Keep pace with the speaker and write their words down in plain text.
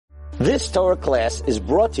This Torah class is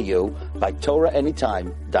brought to you by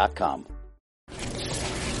TorahAnytime.com.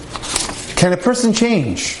 Can a person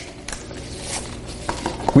change?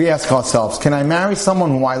 We ask ourselves, can I marry someone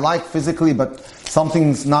who I like physically, but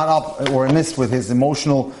something's not up or amiss with his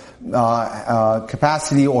emotional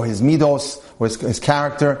capacity or his midos or his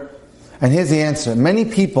character? And here's the answer. Many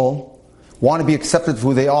people want to be accepted for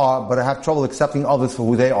who they are, but have trouble accepting others for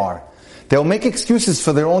who they are. They'll make excuses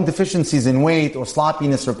for their own deficiencies in weight or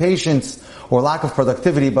sloppiness or patience or lack of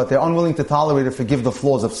productivity, but they're unwilling to tolerate or forgive the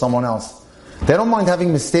flaws of someone else. They don't mind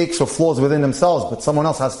having mistakes or flaws within themselves, but someone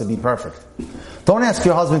else has to be perfect. Don't ask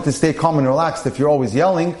your husband to stay calm and relaxed if you're always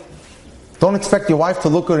yelling. Don't expect your wife to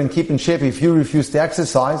look good and keep in shape if you refuse to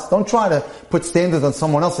exercise. Don't try to put standards on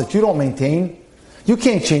someone else that you don't maintain. You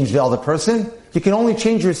can't change the other person. You can only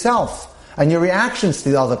change yourself and your reactions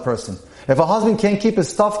to the other person. If a husband can't keep his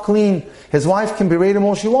stuff clean, his wife can berate him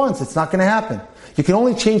all she wants. It's not going to happen. You can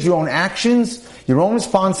only change your own actions, your own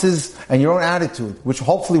responses, and your own attitude, which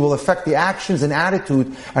hopefully will affect the actions and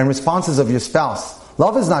attitude and responses of your spouse.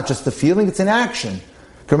 Love is not just a feeling, it's an action.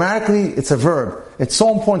 Grammatically, it's a verb. It's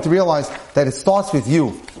so important to realize that it starts with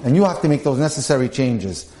you, and you have to make those necessary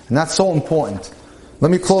changes. And that's so important. Let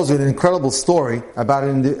me close with an incredible story about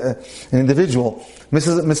an individual.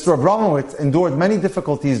 Mr. Abramowitz endured many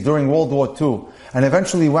difficulties during World War II, and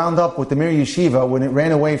eventually wound up with the Mir Yeshiva when it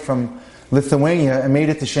ran away from Lithuania and made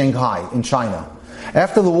it to Shanghai in China.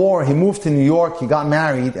 After the war, he moved to New York, he got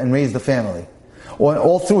married and raised a family.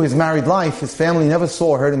 All through his married life, his family never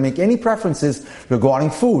saw her to make any preferences regarding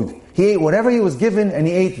food. He ate whatever he was given, and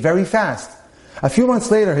he ate very fast. A few months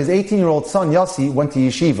later, his 18-year-old son Yossi went to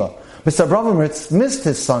yeshiva. Mr. Abramowitz missed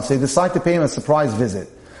his son, so he decided to pay him a surprise visit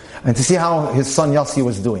and to see how his son Yossi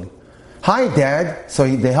was doing. Hi, Dad. So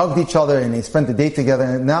they hugged each other and they spent the day together,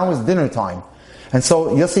 and now it's dinner time. And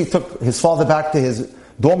so Yossi took his father back to his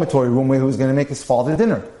dormitory room where he was going to make his father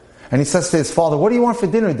dinner. And he says to his father, "What do you want for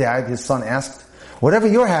dinner, Dad?" His son asked. "Whatever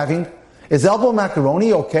you're having. Is elbow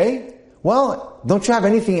macaroni okay?" "Well, don't you have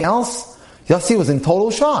anything else?" Yossi was in total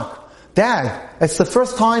shock. "Dad, it's the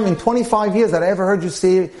first time in 25 years that I ever heard you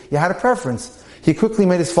say you had a preference." He quickly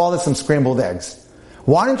made his father some scrambled eggs.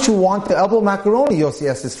 "Why don't you want the elbow macaroni?" Yossi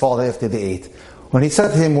asked his father after they ate. When he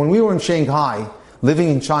said to him, "When we were in Shanghai, living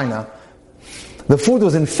in China, the food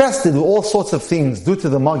was infested with all sorts of things due to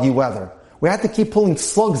the muggy weather. We had to keep pulling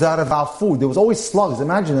slugs out of our food. There was always slugs.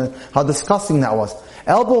 Imagine how disgusting that was.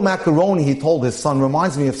 Elbow macaroni," he told his son,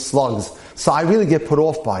 "reminds me of slugs, so I really get put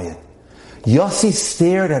off by it." Yossi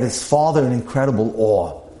stared at his father in incredible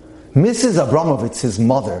awe. Mrs. Abramowitz, his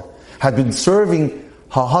mother, had been serving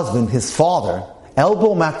her husband, his father,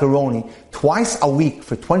 elbow macaroni twice a week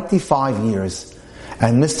for 25 years.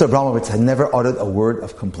 And Mr. Abramowitz had never uttered a word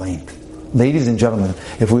of complaint. Ladies and gentlemen,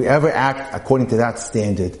 if we ever act according to that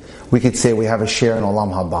standard, we could say we have a share in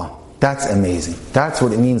Olam Haba. That's amazing. That's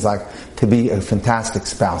what it means like to be a fantastic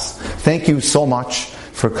spouse. Thank you so much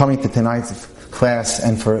for coming to tonight's class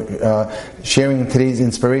and for sharing today's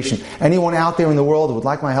inspiration. Anyone out there in the world who would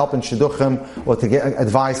like my help in Shidduchim or to get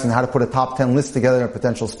advice on how to put a top 10 list together of a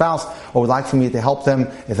potential spouse, or would like for me to help them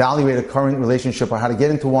evaluate a current relationship or how to get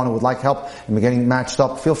into one, or would like help in getting matched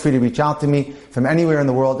up, feel free to reach out to me from anywhere in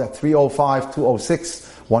the world at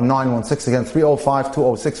 305-206-1916. Again,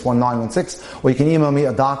 305-206-1916. Or you can email me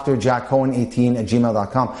at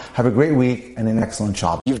drjackcohen18@gmail.com. Have a great week and an excellent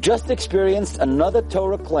job. You've just experienced another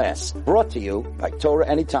Torah class brought to you by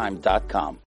TorahAnytime.com.